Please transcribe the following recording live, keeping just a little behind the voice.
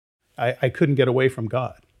I couldn't get away from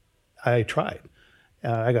God. I tried.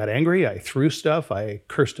 I got angry. I threw stuff. I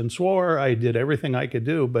cursed and swore. I did everything I could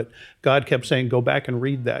do. But God kept saying, go back and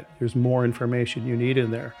read that. There's more information you need in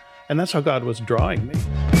there. And that's how God was drawing me.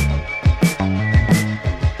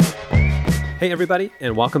 Hey, everybody,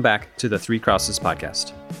 and welcome back to the Three Crosses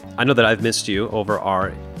podcast. I know that I've missed you over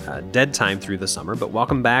our dead time through the summer, but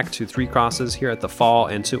welcome back to Three Crosses here at the fall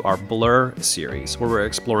and to our Blur series, where we're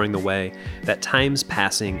exploring the way that time's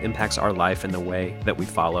passing impacts our life and the way that we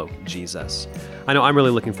follow Jesus. I know I'm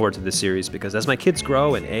really looking forward to this series because as my kids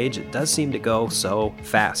grow and age, it does seem to go so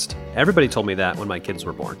fast. Everybody told me that when my kids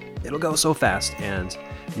were born. It'll go so fast, and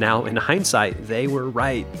now, in hindsight, they were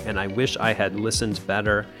right, and I wish I had listened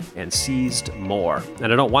better and seized more.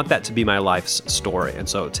 And I don't want that to be my life's story. And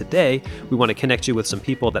so today, we want to connect you with some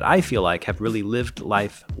people that I feel like have really lived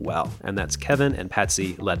life well, and that's Kevin and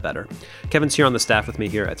Patsy Ledbetter. Kevin's here on the staff with me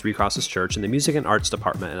here at Three Crosses Church in the Music and Arts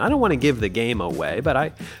Department, and I don't want to give the game away, but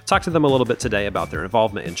I talked to them a little bit today about their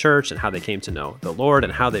involvement in church and how they came to know the Lord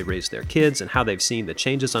and how they raised their kids and how they've seen the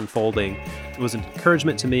changes unfolding. It was an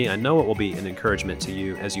encouragement to me. I know it will be an encouragement to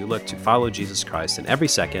you as you look to follow Jesus Christ in every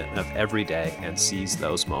second of every day and seize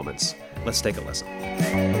those moments. Let's take a listen.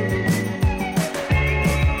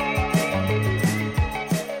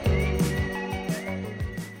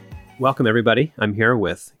 Welcome, everybody. I'm here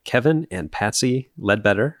with Kevin and Patsy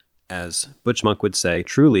Ledbetter, as Butch Monk would say,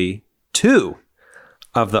 truly two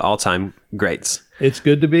of the all-time greats. It's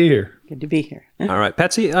good to be here. Good to be here. All right,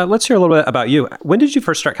 Patsy, let's hear a little bit about you. When did you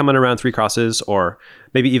first start coming around Three Crosses, or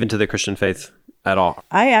maybe even to the Christian faith at all?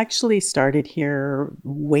 I actually started here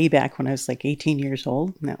way back when I was like 18 years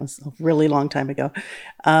old. And that was a really long time ago.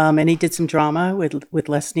 And he did some drama with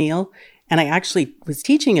Les Neal. And I actually was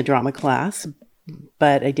teaching a drama class,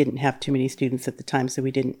 but I didn't have too many students at the time, so we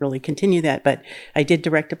didn't really continue that. But I did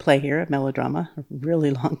direct a play here, a melodrama, a really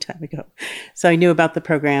long time ago. So I knew about the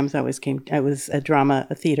programs. I was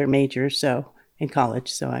a theater major, so in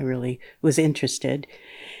college, so I really was interested.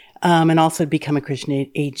 And also become a Christian at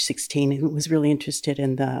age 16, and was really interested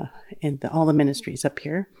in all the ministries up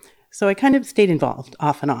here. So I kind of stayed involved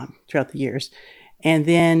off and on throughout the years. And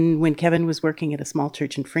then when Kevin was working at a small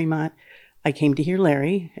church in Fremont, I came to hear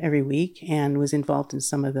Larry every week and was involved in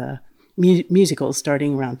some of the musicals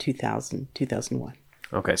starting around 2000, 2001.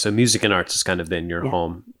 Okay, so music and arts has kind of been your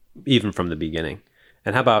home, even from the beginning.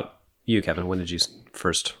 And how about you, Kevin? When did you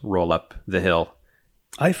first roll up the hill?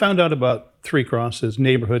 I found out about Three Crosses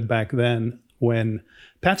neighborhood back then when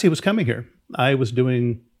Patsy was coming here. I was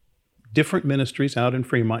doing different ministries out in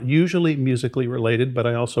Fremont, usually musically related, but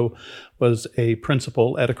I also was a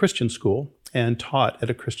principal at a Christian school and taught at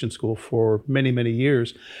a Christian school for many, many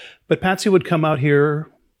years. But Patsy would come out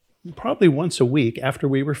here probably once a week after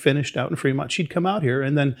we were finished out in Fremont. She'd come out here,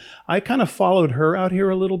 and then I kind of followed her out here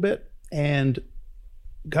a little bit and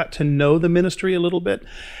got to know the ministry a little bit.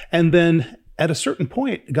 And then at a certain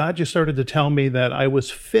point, God just started to tell me that I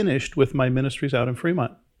was finished with my ministries out in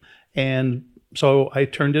Fremont. And so I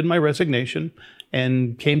turned in my resignation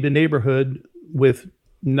and came to neighborhood with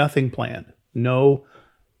nothing planned. No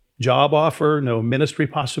job offer, no ministry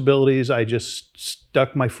possibilities. I just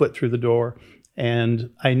stuck my foot through the door.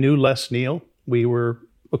 And I knew Les Neal. We were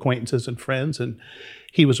acquaintances and friends, and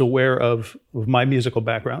he was aware of my musical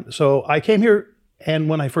background. So I came here, and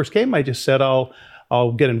when I first came, I just said,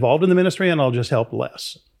 I'll get involved in the ministry and I'll just help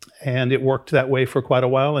Les. And it worked that way for quite a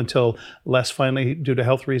while until Les finally, due to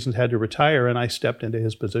health reasons, had to retire, and I stepped into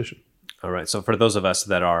his position. All right. So for those of us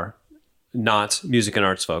that are not music and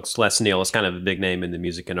arts folks, Les Neal is kind of a big name in the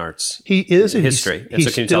music and arts history. And so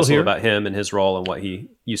can you tell us a little about him and his role and what he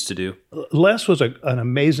used to do? Les was an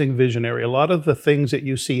amazing visionary. A lot of the things that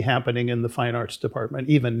you see happening in the fine arts department,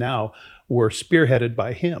 even now, were spearheaded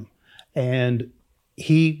by him. And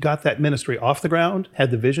he got that ministry off the ground,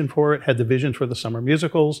 had the vision for it, had the vision for the summer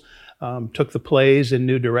musicals, took the plays in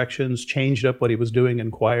new directions, changed up what he was doing in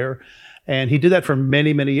choir. And he did that for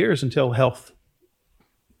many, many years until health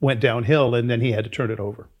went downhill, and then he had to turn it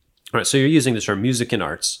over. All right, so you're using the term music and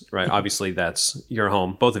arts, right? Obviously, that's your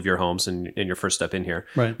home, both of your homes, and your first step in here.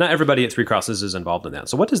 Right. Not everybody at Three Crosses is involved in that.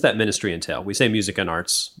 So what does that ministry entail? We say music and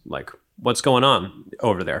arts, like what's going on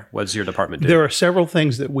over there? What does your department do? There are several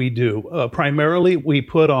things that we do. Primarily, we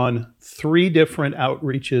put on 3 different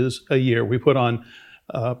outreaches a year. We put on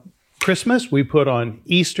Christmas, we put on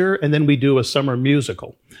Easter, and then we do a summer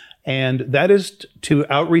musical. And that is to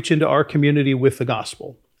outreach into our community with the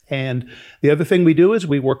gospel. And the other thing we do is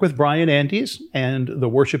we work with Brian Andes and the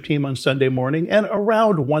worship team on Sunday morning. And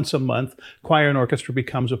around once a month, choir and orchestra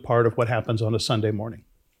becomes a part of what happens on a Sunday morning.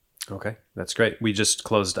 Okay, that's great. We just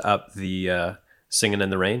closed up the Singing in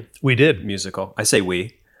the Rain. We did. Musical. I say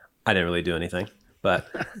we. I didn't really do anything. But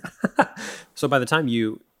so by the time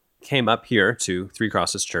you came up here to Three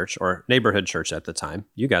Crosses Church, or neighborhood church at the time,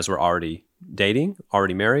 you guys were already dating,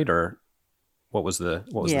 already married, or what was the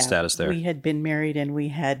status there? We had been married and we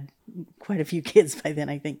had quite a few kids by then,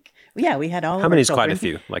 I think. Yeah, we had all How of many our is quite a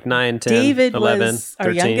children. few? Like 9, 10, David 11, was, 13?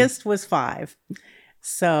 our youngest was 5.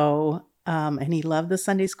 So, and he loved the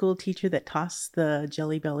Sunday school teacher that tossed the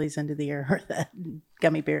jelly bellies into the air, or the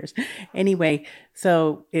gummy bears. Anyway,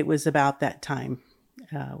 so it was about that time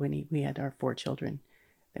when we had our 4 children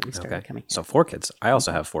that we started coming here. So 4 kids. I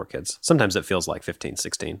also have 4 kids. Sometimes it feels like 15,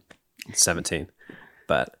 16, 17.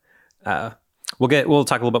 But we'll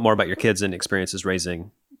talk a little bit more about your kids and experiences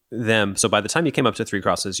raising them. So by the time you came up to Three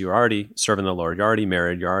Crosses, you were already serving the Lord. You're already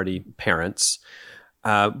married. You're already parents.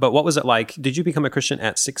 But what was it like? Did you become a Christian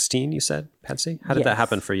at 16, you said, Patsy? How did that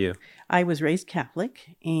happen for you? I was raised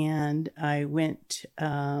Catholic, and I went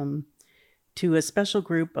to a special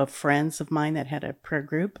group of friends of mine that had a prayer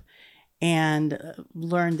group, and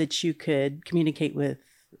learned that you could communicate with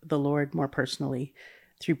the Lord more personally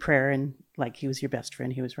through prayer, and like he was your best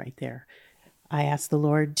friend, he was right there. I asked the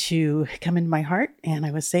Lord to come into my heart, and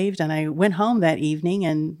I was saved. And I went home that evening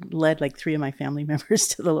and led like 3 of my family members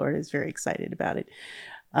to the Lord. I was very excited about it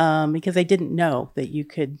because I didn't know that you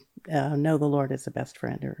could know the Lord as a best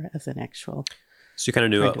friend or as an actual. So you kind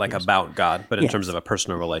of knew it like about God, but in Yes. terms of a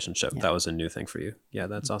personal relationship, that was a new thing for you. Yeah,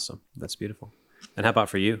 that's awesome. That's beautiful. And how about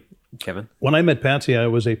for you, Kevin? When I met Patsy, I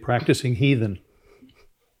was a practicing heathen.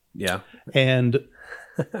 Yeah. And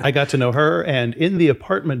I got to know her, and in the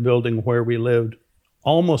apartment building where we lived,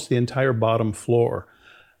 almost the entire bottom floor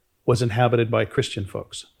was inhabited by Christian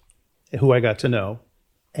folks who I got to know.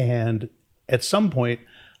 And at some point,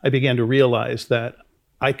 I began to realize that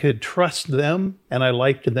I could trust them, and I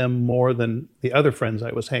liked them more than the other friends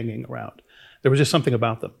I was hanging around. There was just something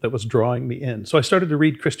about them that was drawing me in. So I started to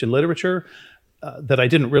read Christian literature that I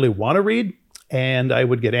didn't really want to read, and I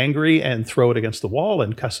would get angry and throw it against the wall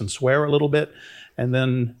and cuss and swear a little bit. And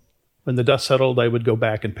then when the dust settled, I would go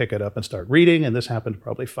back and pick it up and start reading. And this happened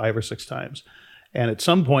probably 5 or 6 times. And at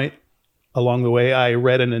some point along the way, I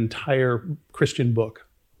read an entire Christian book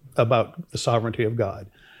about the sovereignty of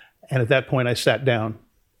God. And at that point, I sat down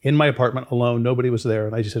in my apartment alone. Nobody was there.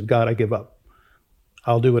 And I just said, God, I give up.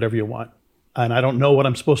 I'll do whatever you want. And I don't know what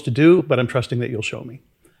I'm supposed to do, but I'm trusting that you'll show me.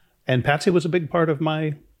 And Patsy was a big part of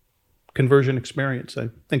my conversion experience. I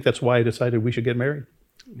think that's why I decided we should get married.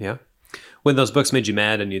 Yeah. When those books made you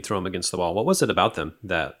mad and you'd throw them against the wall, what was it about them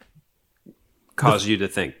that caused you to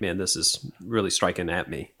think, man, this is really striking at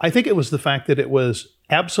me? I think it was the fact that it was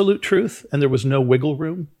absolute truth and there was no wiggle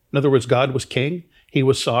room. In other words, God was king, he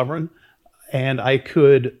was sovereign, and I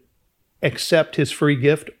could accept his free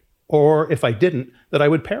gift, or if I didn't, that I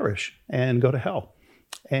would perish and go to hell.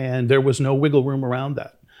 And there was no wiggle room around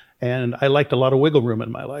that. And I liked a lot of wiggle room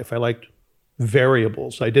in my life. I liked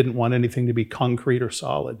variables. I didn't want anything to be concrete or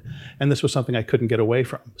solid. And this was something I couldn't get away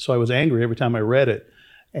from. So I was angry every time I read it.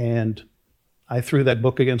 And I threw that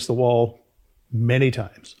book against the wall many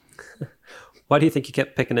times. Why do you think you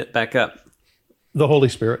kept picking it back up? The Holy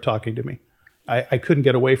Spirit talking to me. I couldn't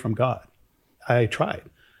get away from God. I tried.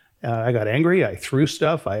 I got angry. I threw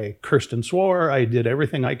stuff. I cursed and swore. I did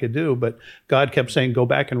everything I could do. But God kept saying, go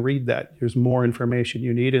back and read that. There's more information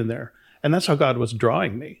you need in there. And that's how God was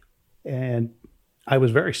drawing me. And I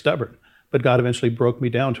was very stubborn. But God eventually broke me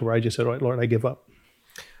down to where I just said, all right, Lord, I give up.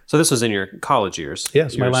 So this was in your college years?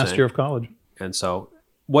 Yes, my last year of college. And so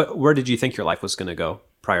where did you think your life was going to go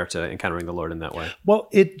prior to encountering the Lord in that way? Well,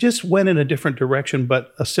 it just went in a different direction,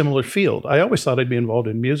 but a similar field. I always thought I'd be involved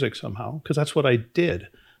in music somehow, because that's what I did.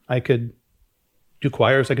 I could do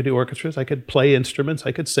choirs, I could do orchestras, I could play instruments,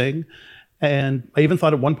 I could sing. And I even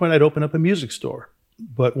thought at one point I'd open up a music store.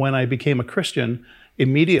 But when I became a Christian,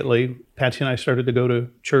 immediately Patsy and I started to go to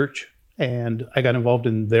church, and I got involved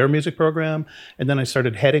in their music program. And then I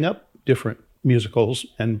started heading up different musicals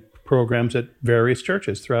and programs at various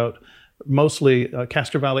churches throughout mostly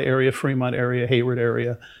Castro Valley area, Fremont area, Hayward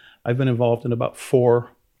area. I've been involved in about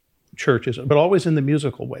 4 churches, but always in the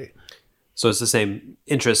musical way. So it's the same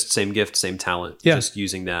interest, same gift, same talent, Yeah. just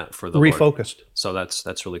using that for the Lord. Refocused. So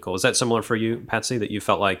that's really cool. Is that similar for you, Patsy, that you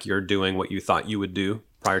felt like you're doing what you thought you would do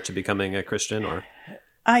prior to becoming a Christian? Or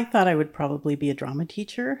I thought I would probably be a drama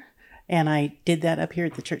teacher, and I did that up here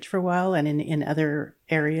at the church for a while, and in other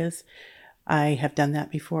areas. I have done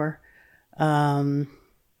that before.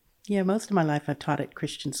 Yeah, most of my life I've taught at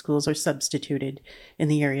Christian schools or substituted in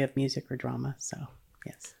the area of music or drama. So,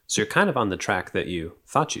 yes. So you're kind of on the track that you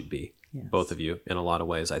thought you'd be, Yes. both of you, in a lot of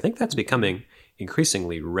ways. I think that's becoming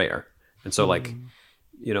increasingly rare. And so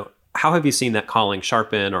how have you seen that calling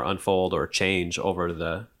sharpen or unfold or change over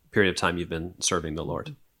the period of time you've been serving the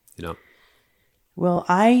Lord, you know? Well,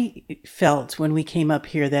 I felt when we came up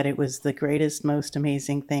here that it was the greatest, most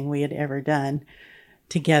amazing thing we had ever done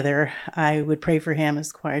together. I would pray for him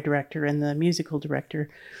as choir director and the musical director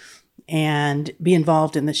and be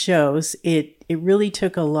involved in the shows. It really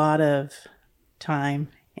took a lot of time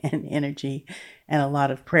and energy and a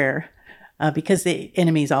lot of prayer because the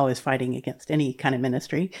enemy is always fighting against any kind of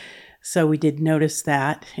ministry. So we did notice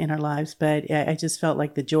that in our lives, but I just felt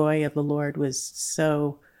like the joy of the Lord was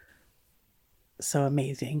so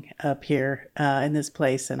amazing up here in this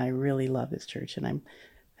place. And I really love this church, and I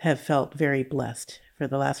have felt very blessed for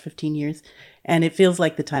the last 15 years. And it feels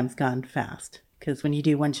like the time's gone fast, because when you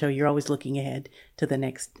do one show, you're always looking ahead to the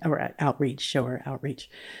next outreach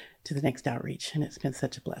to the next outreach. And it's been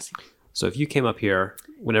such a blessing. So if you came up here,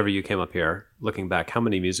 whenever you came up here, looking back, how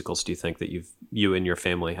many musicals do you think that you and your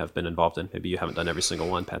family have been involved in? Maybe you haven't done every single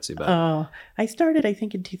one, Patsy, but... Oh, I started, I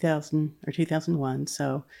think, in 2000 or 2001.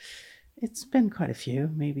 So it's been quite a few,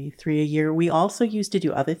 maybe 3 a year. We also used to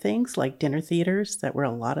do other things like dinner theaters that were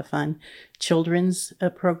a lot of fun. Children's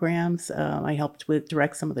programs. I helped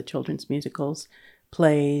direct some of the children's musicals,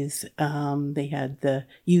 plays. They had the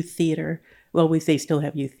youth theater. Well, they still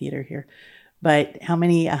have youth theater here. But how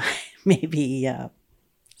many? Maybe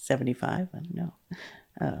 75. I don't know.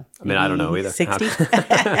 I don't know either. 60?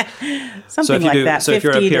 Something so if you like that. So if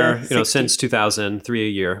you're up here, 60. Since 2003 a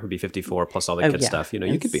year would be 54 plus all the kid stuff.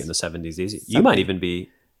 You could be in the 70s easy. You might even be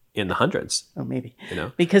in the hundreds. Oh, maybe.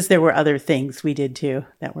 Because there were other things we did too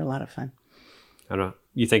that were a lot of fun. I don't know.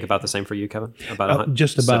 You think about the same for you, Kevin?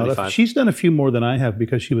 Just about. 75? She's done a few more than I have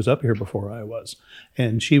because she was up here before I was,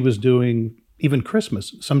 and she was doing even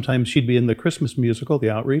Christmas. Sometimes she'd be in the Christmas musical,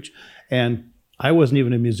 the outreach, and I wasn't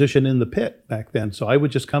even a musician in the pit back then. So I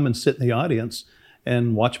would just come and sit in the audience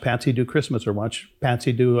and watch Patsy do Christmas or watch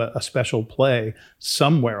Patsy do a special play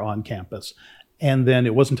somewhere on campus. And then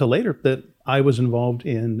it wasn't until later that I was involved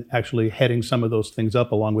in actually heading some of those things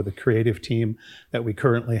up along with the creative team that we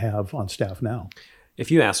currently have on staff now.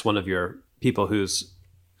 If you ask one of your people who's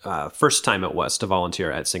first time it was to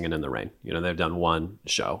volunteer at Singing in the Rain, they've done one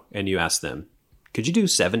show, and you ask them, could you do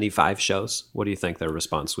 75 shows? What do you think their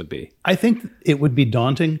response would be? I think it would be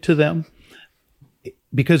daunting to them,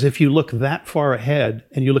 because if you look that far ahead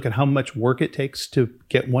and you look at how much work it takes to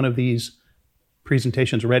get one of these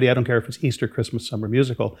presentations ready, I don't care if it's Easter, Christmas, summer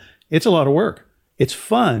musical, it's a lot of work. It's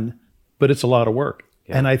fun, but it's a lot of work.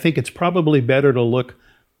 Yeah. And I think it's probably better to look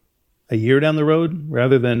a year down the road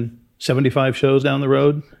rather than 75 shows down the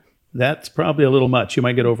road. That's probably a little much. You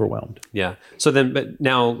might get overwhelmed. Yeah. So then, but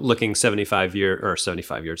now looking 75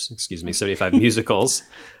 musicals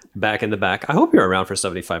back in the back. I hope you're around for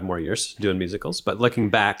 75 more years doing musicals. But looking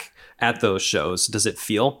back at those shows, does it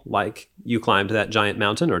feel like you climbed that giant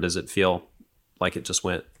mountain, or does it feel like it just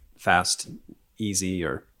went fast, easy?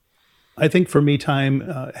 Or I think for me,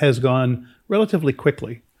 time has gone relatively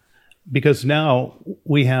quickly, because now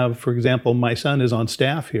we have, for example, my son is on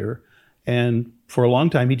staff here, and for a long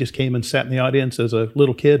time, he just came and sat in the audience as a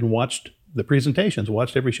little kid and watched the presentations,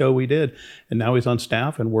 watched every show we did. And now he's on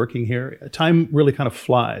staff and working here. Time really kind of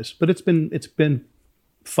flies, but it's been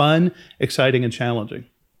fun, exciting, and challenging.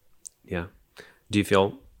 Yeah. Do you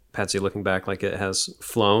feel, Patsy, looking back, like it has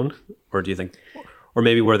flown? Or do you think, or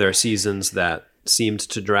maybe were there seasons that seemed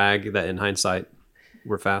to drag that in hindsight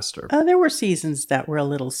were faster? There were seasons that were a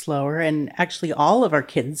little slower. And actually, all of our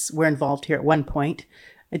kids were involved here at one point,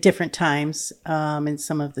 at different times, in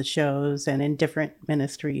some of the shows and in different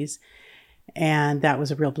ministries. And that was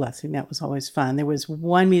a real blessing. That was always fun. There was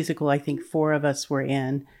one musical I think 4 of us were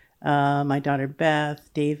in, my daughter Beth,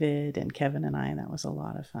 David, and Kevin and I, and that was a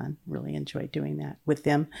lot of fun. Really enjoyed doing that with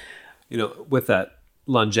them. With that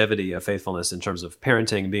longevity of faithfulness in terms of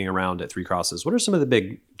parenting, being around at Three Crosses, what are some of the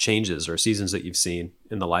big changes or seasons that you've seen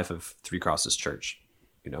in the life of Three Crosses Church?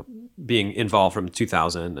 Being involved from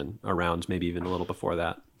 2000 and around, maybe even a little before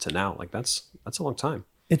that to now, like that's a long time.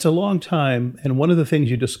 It's a long time. And one of the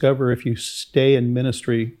things you discover if you stay in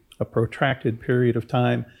ministry a protracted period of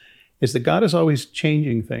time is that God is always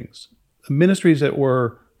changing things. The ministries that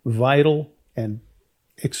were vital and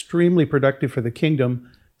extremely productive for the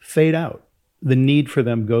kingdom fade out. The need for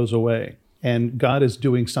them goes away, and God is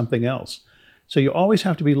doing something else. So you always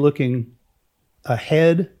have to be looking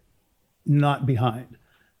ahead, not behind.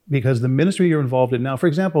 Because the ministry you're involved in now, for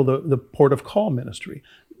example, the Port of Call ministry,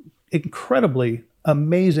 incredibly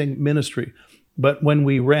amazing ministry. But when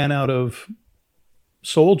we ran out of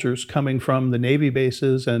soldiers coming from the Navy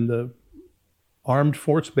bases and the armed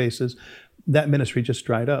force bases, that ministry just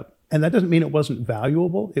dried up. And that doesn't mean it wasn't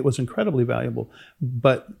valuable. It was incredibly valuable,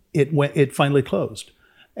 but it finally closed.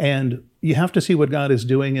 And you have to see what God is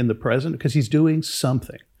doing in the present, because he's doing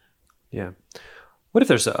something. Yeah. What if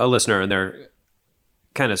there's a listener and they're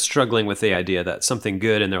kind of struggling with the idea that something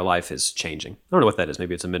good in their life is changing? I don't know what that is.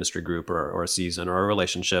 Maybe it's a ministry group or a season or a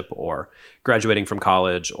relationship or graduating from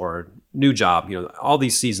college or new job. All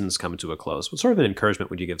these seasons come to a close. What sort of an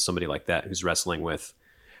encouragement would you give somebody like that who's wrestling with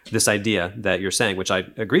this idea that you're saying, which I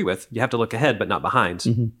agree with? You have to look ahead, but not behind.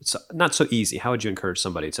 Mm-hmm. It's not so easy. How would you encourage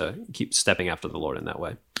somebody to keep stepping after the Lord in that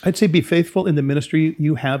way? I'd say be faithful in the ministry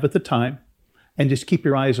you have at the time and just keep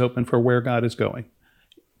your eyes open for where God is going.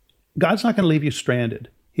 God's not going to leave you stranded.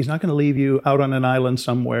 He's not going to leave you out on an island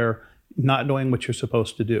somewhere not knowing what you're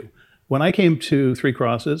supposed to do. When I came to Three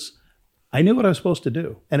Crosses, I knew what I was supposed to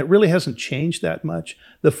do, and it really hasn't changed that much.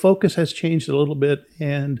 The focus has changed a little bit,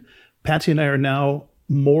 and Patsy and I are now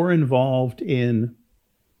more involved in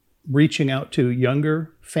reaching out to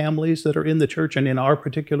younger families that are in the church. And in our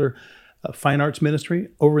particular fine arts ministry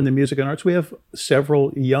over in the music and arts, we have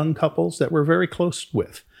several young couples that we're very close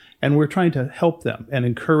with. And we're trying to help them and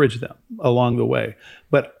encourage them along the way.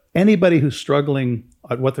 But anybody who's struggling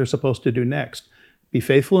at what they're supposed to do next, be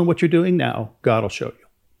faithful in what you're doing now. God will show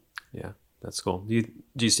you. Yeah, that's cool. Do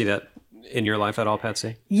you see that in your life at all,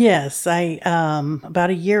 Patsy? Yes. I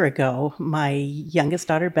about a year ago, my youngest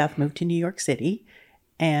daughter, Beth, moved to New York City.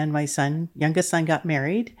 And my youngest son got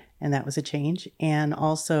married. And that was a change. And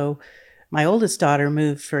also, my oldest daughter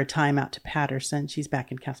moved for a time out to Patterson. She's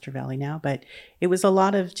back in Castro Valley now, but it was a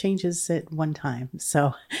lot of changes at one time.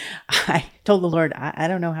 So I told the Lord, I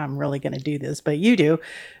don't know how I'm really going to do this, but you do.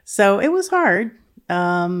 So it was hard,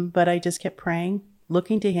 but I just kept praying,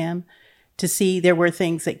 looking to him to see there were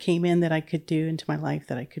things that came in that I could do into my life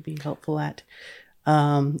that I could be helpful at.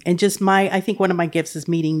 And just I think one of my gifts is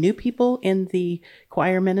meeting new people in the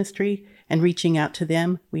choir ministry and reaching out to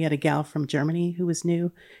them. We had a gal from Germany who was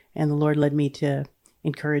new, and the Lord led me to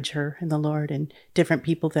encourage her in the Lord, and different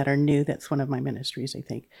people that are new. That's one of my ministries, I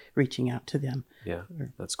think, reaching out to them. Yeah,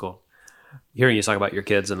 that's cool. Hearing you talk about your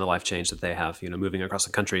kids and the life change that they have, moving across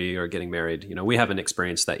the country or getting married, we haven't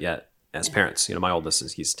experienced that yet as parents. My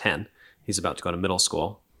oldest he's 10. He's about to go to middle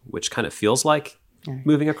school, which kind of feels like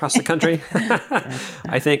moving across the country.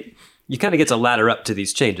 I think you kind of get to ladder up to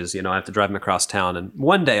these changes. I have to drive him across town, and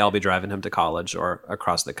one day I'll be driving him to college or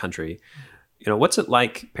across the country. What's it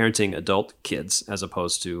like parenting adult kids as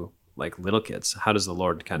opposed to like little kids? How does the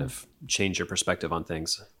Lord kind of change your perspective on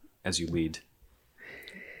things as you lead?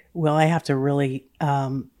 Well, I have to really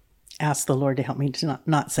ask the Lord to help me to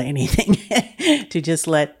not say anything, to just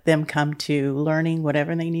let them come to learning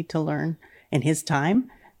whatever they need to learn in his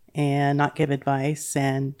time, and not give advice,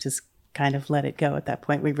 and just kind of let it go at that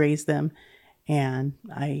point. We raised them, and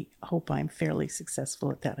I hope I'm fairly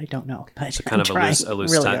successful at that. I don't know, but so kind of a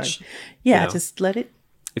loose really touch. Hard. Yeah, just let it.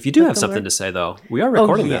 If you do have something to say, though, we are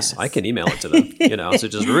recording this. I can email it to them, so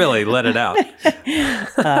just really let it out.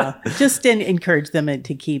 Just encourage them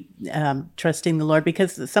to keep trusting the Lord,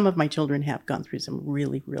 because some of my children have gone through some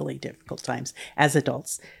really, really difficult times as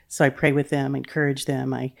adults. So I pray with them, encourage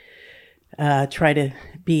them. I try to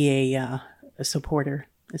be a supporter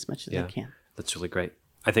as much as I can. That's really great.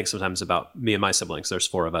 I think sometimes about me and my siblings, there's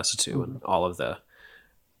 4 of us too, and all of the,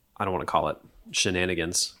 I don't want to call it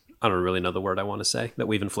shenanigans. I don't really know the word I want to say that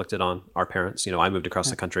we've inflicted on our parents. I moved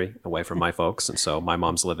across the country away from my folks. And so my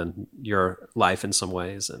mom's living your life in some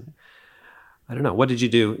ways. And I don't know, what did you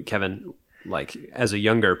do, Kevin, like as a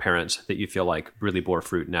younger parent that you feel like really bore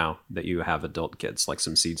fruit now that you have adult kids, like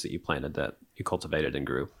some seeds that you planted that you cultivated and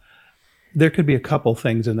grew? There could be a couple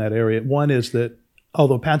things in that area. One is that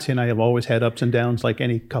although Patsy and I have always had ups and downs like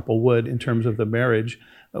any couple would in terms of the marriage,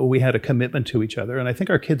 we had a commitment to each other. And I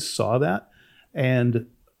think our kids saw that. And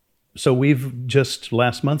so we've just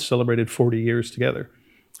last month celebrated 40 years together.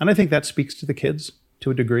 And I think that speaks to the kids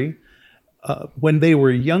to a degree. When they were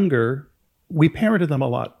younger, we parented them a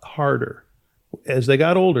lot harder. As they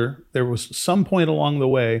got older, there was some point along the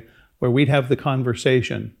way where we'd have the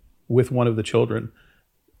conversation with one of the children.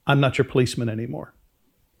 I'm not your policeman anymore.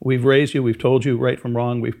 We've raised you, we've told you right from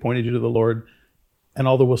wrong, we've pointed you to the Lord. And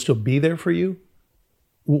although we'll still be there for you,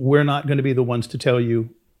 we're not going to be the ones to tell you,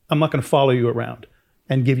 I'm not going to follow you around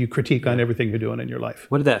and give you critique on everything you're doing in your life.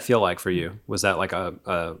 What did that feel like for you? Was that like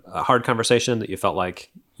a hard conversation that you felt like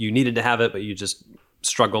you needed to have it, but you just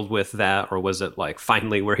struggled with that? Or was it like,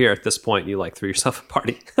 finally, we're here at this point, and you like threw yourself a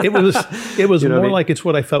party? It was more like it's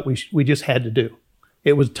what I felt we just had to do.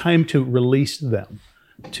 It was time to release them,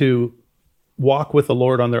 to walk with the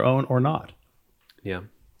Lord on their own or not. Yeah.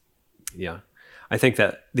 I think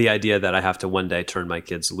that the idea that I have to one day turn my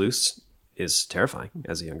kids loose is terrifying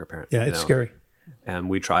as a younger parent. Yeah, it's scary. And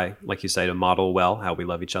we try, like you say, to model well how we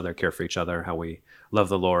love each other, care for each other, how we love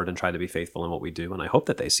the Lord, and try to be faithful in what we do. And I hope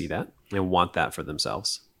that they see that and want that for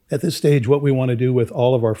themselves. At this stage, what we want to do with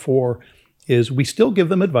all of our 4 is we still give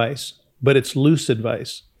them advice, but it's loose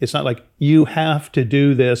advice. It's not like you have to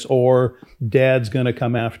do this or dad's going to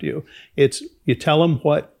come after you. It's you tell them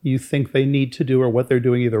what you think they need to do or what they're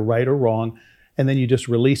doing either right or wrong, and then you just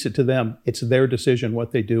release it to them. It's their decision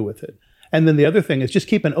what they do with it. And then the other thing is just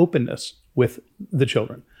keep an openness with the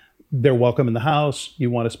children. They're welcome in the house. You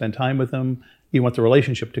want to spend time with them. You want the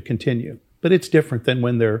relationship to continue. But it's different than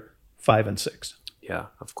when they're 5 and 6. Yeah,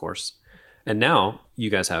 of course. And now you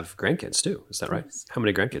guys have grandkids too. Is that right? Yes. How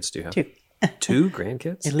many grandkids do you have? 2. 2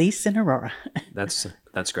 grandkids? Elise and Aurora. That's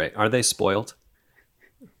great. Are they spoiled?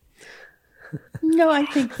 No, I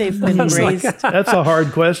think they've been raised. That's a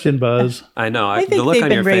hard question, Buzz. I know. I think the look they've on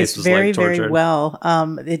been your face raised was very, like tortured. very well.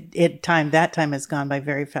 That time has gone by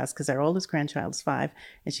very fast because our oldest grandchild's 5,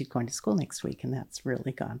 and she's going to school next week, and that's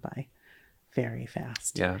really gone by very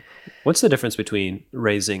fast. Yeah. What's the difference between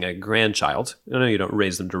raising a grandchild? I know you don't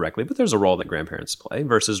raise them directly, but there's a role that grandparents play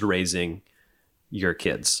versus raising your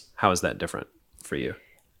kids. How is that different for you?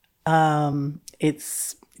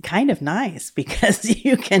 It's kind of nice because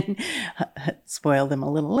you can spoil them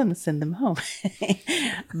a little and send them home.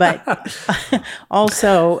 But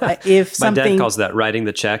also, if My something... dad calls that writing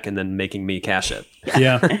the check and then making me cash it.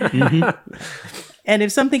 Yeah. Mm-hmm. And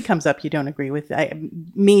if something comes up you don't agree with, I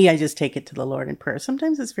just take it to the Lord in prayer.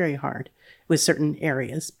 Sometimes it's very hard with certain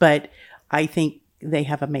areas, but I think they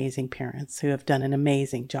have amazing parents who have done an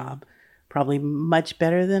amazing job, probably much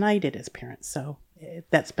better than I did as parents. So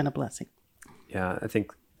that's been a blessing. Yeah, I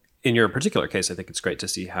think in your particular case, I think it's great to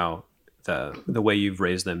see how the way you've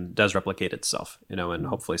raised them does replicate itself, and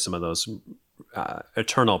hopefully some of those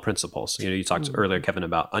eternal principles. You talked earlier, Kevin,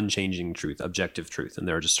 about unchanging truth, objective truth, and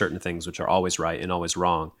there are just certain things which are always right and always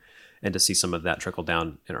wrong. And to see some of that trickle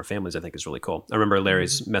down in our families, I think is really cool. I remember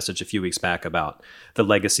Larry's message a few weeks back about the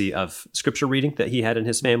legacy of scripture reading that he had in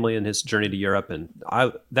his family and his journey to Europe. And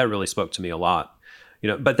that really spoke to me a lot.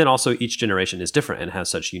 But then also each generation is different and has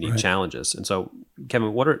such unique challenges. And so,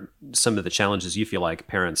 Kevin, what are some of the challenges you feel like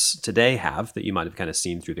parents today have that you might have kind of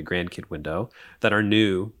seen through the grandkid window that are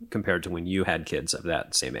new compared to when you had kids of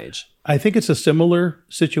that same age? I think it's a similar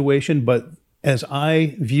situation, but as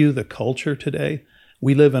I view the culture today,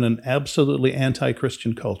 we live in an absolutely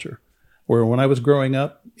anti-Christian culture, where when I was growing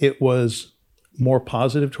up, it was more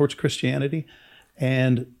positive towards Christianity.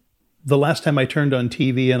 And the last time I turned on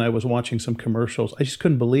TV and I was watching some commercials, I just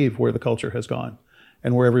couldn't believe where the culture has gone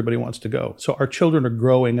and where everybody wants to go. So our children are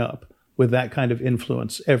growing up with that kind of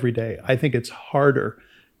influence every day. I think it's harder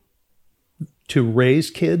to raise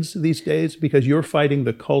kids these days because you're fighting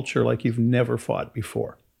the culture like you've never fought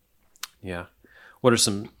before. Yeah. What are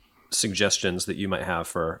some suggestions that you might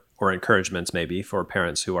have or encouragements maybe for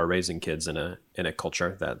parents who are raising kids in a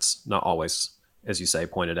culture that's not always, as you say,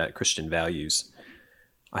 pointed at Christian values?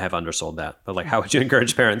 I have undersold that, but how would you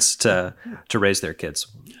encourage parents to raise their kids?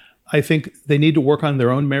 I think they need to work on their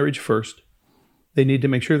own marriage first. They need to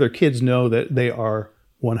make sure their kids know that they are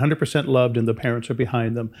 100% loved and the parents are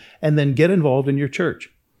behind them, and then get involved in your church.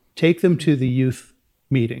 Take them to the youth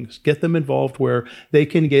meetings. Get them involved where they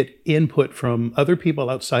can get input from other people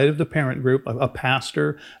outside of the parent group, a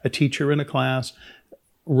pastor, a teacher in a class.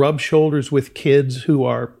 Rub shoulders with kids who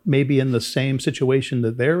are maybe in the same situation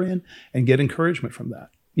that they're in and get encouragement from that.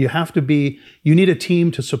 You need a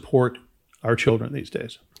team to support our children these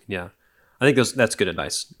days. Yeah. I think that's good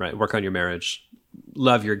advice, right? Work on your marriage,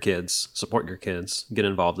 love your kids, support your kids, get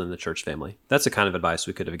involved in the church family. That's the kind of advice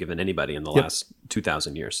we could have given anybody in the last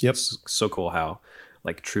 2,000 years. Yep. It's so cool how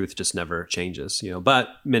truth just never changes, but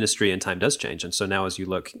ministry and time does change. And so now as you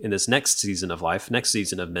look in this next season of life, next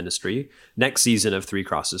season of ministry, next season of Three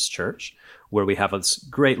Crosses Church, where we have this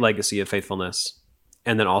great legacy of faithfulness.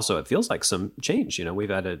 And then also it feels like some change. We've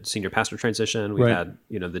had a senior pastor transition. We've had,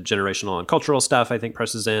 the generational and cultural stuff, I think,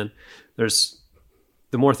 presses in.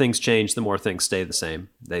 The more things change, the more things stay the same,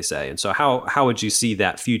 they say. And so how would you see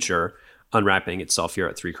that future unwrapping itself here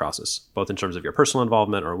at Three Crosses, both in terms of your personal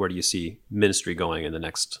involvement, or where do you see ministry going in the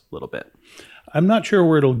next little bit? I'm not sure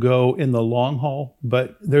where it'll go in the long haul,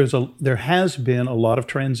 but there has been a lot of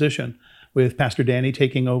transition with Pastor Danny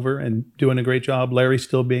taking over and doing a great job, Larry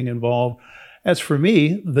still being involved. As for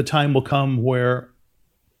me, the time will come where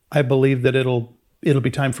I believe that it'll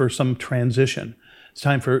be time for some transition. It's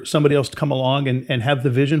time for somebody else to come along and have the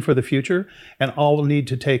vision for the future, and I'll need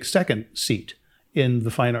to take second seat in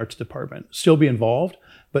the fine arts department. Still be involved,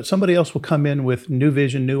 but somebody else will come in with new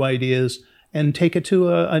vision, new ideas, and take it to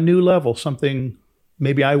a new level, something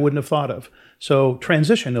maybe I wouldn't have thought of. So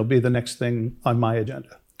transition will be the next thing on my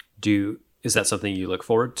agenda. Is that something you look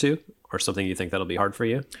forward to, or something you think that'll be hard for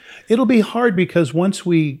you? It'll be hard because once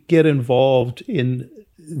we get involved in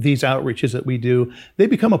these outreaches that we do, they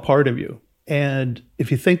become a part of you. And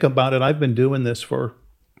if you think about it, I've been doing this for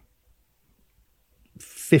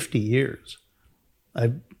 50 years.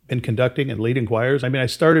 I've been conducting and leading choirs. I mean, I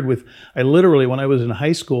literally, when I was in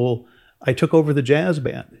high school, I took over the jazz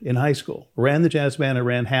band in high school, ran the jazz band, and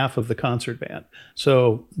ran half of the concert band.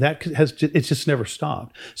 So it's just never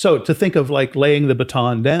stopped. So to think of like laying the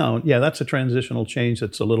baton down, yeah, that's a transitional change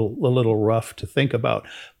that's a little rough to think about.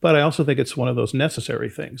 But I also think it's one of those necessary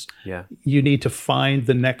things. Yeah. You need to find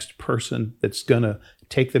the next person that's going to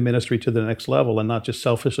take the ministry to the next level and not just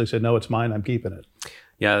selfishly say, no, it's mine, I'm keeping it.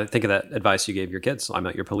 Yeah, think of that advice you gave your kids. I'm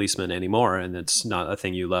not your policeman anymore, and it's not a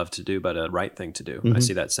thing you love to do, but a right thing to do. Mm-hmm. I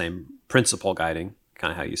see that same principle guiding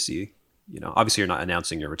kind of how you see, obviously you're not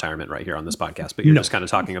announcing your retirement right here on this podcast, but you're just kind of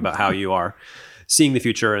talking about how you are seeing the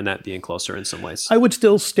future and that being closer in some ways. I would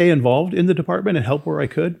still stay involved in the department and help where I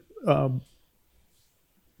could,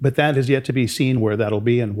 but that is yet to be seen where that'll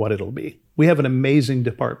be and what it'll be. We have an amazing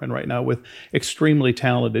department right now with extremely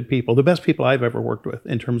talented people, the best people I've ever worked with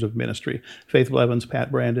in terms of ministry. Faith Blevins,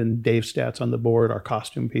 Pat Brandon, Dave Statz on the board, our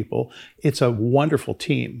costume people. It's a wonderful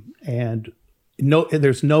team. And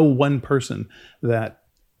there's no one person that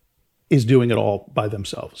is doing it all by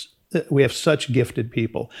themselves. We have such gifted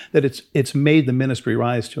people that it's made the ministry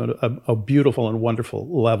rise to a beautiful and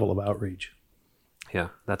wonderful level of outreach. Yeah,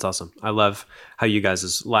 that's awesome. I love how you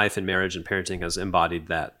guys' life and marriage and parenting has embodied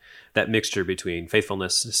that mixture between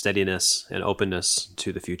faithfulness, steadiness, and openness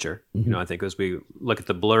to the future. Mm-hmm. I think as we look at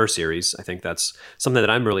the Blur series, I think that's something that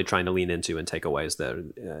I'm really trying to lean into and take away is that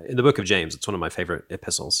in the book of James, it's one of my favorite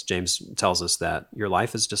epistles. James tells us that your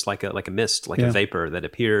life is just like a mist, like a vapor that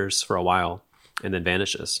appears for a while and then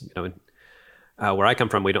vanishes. Where I come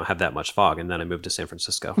from, we don't have that much fog. And then I moved to San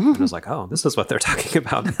Francisco and I was like, oh, this is what they're talking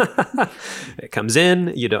about. It comes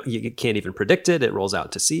in, you can't even predict it. It rolls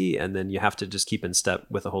out to sea. And then you have to just keep in step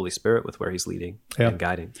with the Holy Spirit, with where he's leading and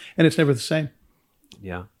guiding. And it's never the same.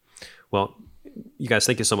 Yeah. Well, you guys,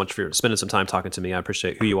 thank you so much for spending some time talking to me. I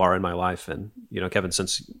appreciate who you are in my life. And, Kevin,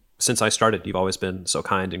 since I started, you've always been so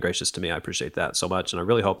kind and gracious to me. I appreciate that so much. And I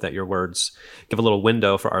really hope that your words give a little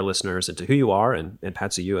window for our listeners into who you are and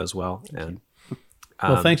Patsy, you as well. And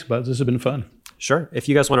well, thanks, Buzz. This has been fun. Sure. If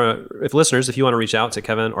you want to reach out to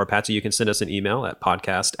Kevin or Patsy, you can send us an email at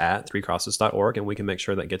podcast@threecrosses.org, and we can make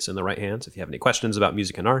sure that gets in the right hands. If you have any questions about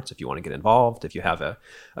music and arts, if you want to get involved, if you have a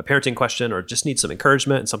parenting question or just need some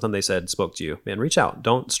encouragement and something they said spoke to you, man, reach out.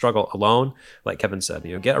 Don't struggle alone. Like Kevin said,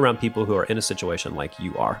 get around people who are in a situation like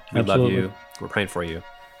you are. We love you. We're praying for you,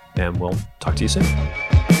 and we'll talk to you soon.